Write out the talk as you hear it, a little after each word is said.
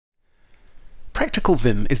Practical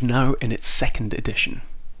Vim is now in its second edition.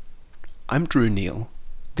 I'm Drew Neal,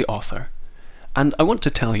 the author, and I want to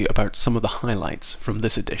tell you about some of the highlights from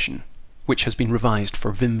this edition, which has been revised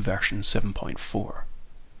for Vim version 7.4.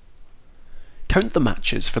 Count the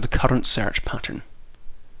matches for the current search pattern.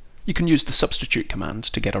 You can use the substitute command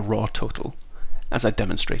to get a raw total, as I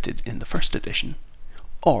demonstrated in the first edition,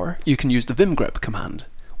 or you can use the Vim Grep command,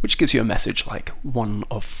 which gives you a message like 1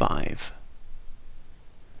 of 5.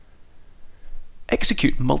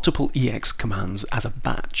 Execute multiple EX commands as a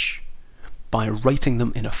batch by writing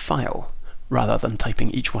them in a file rather than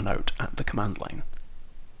typing each one out at the command line.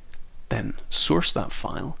 Then source that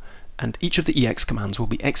file, and each of the EX commands will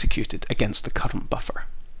be executed against the current buffer.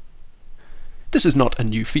 This is not a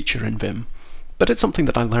new feature in Vim, but it's something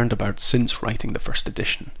that I learned about since writing the first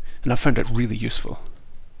edition, and I found it really useful.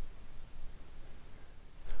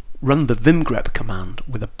 Run the Vim Grep command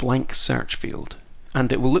with a blank search field,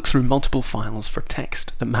 and it will look through multiple files for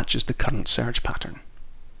text that matches the current search pattern.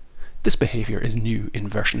 This behavior is new in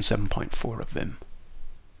version 7.4 of Vim.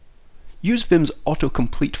 Use Vim's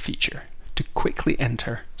Autocomplete feature to quickly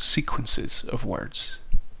enter sequences of words.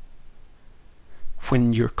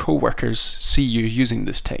 When your co-workers see you using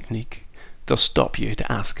this technique, they'll stop you to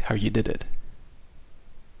ask how you did it.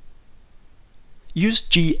 Use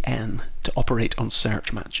gn to operate on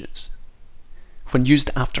search matches. When used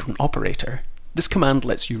after an operator, this command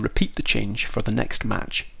lets you repeat the change for the next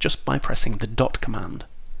match just by pressing the dot command.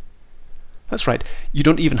 That's right, you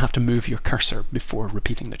don't even have to move your cursor before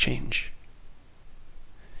repeating the change.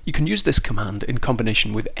 You can use this command in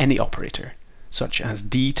combination with any operator, such as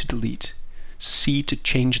D to delete, C to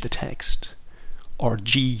change the text, or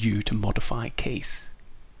GU to modify case.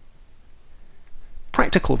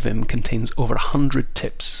 Practical Vim contains over 100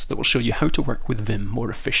 tips that will show you how to work with Vim more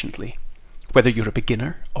efficiently, whether you're a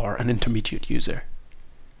beginner or an intermediate user.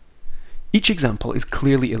 Each example is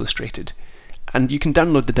clearly illustrated, and you can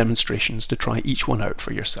download the demonstrations to try each one out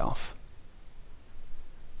for yourself.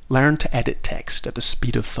 Learn to edit text at the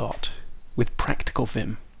speed of thought with Practical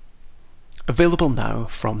Vim. Available now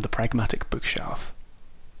from the Pragmatic Bookshelf.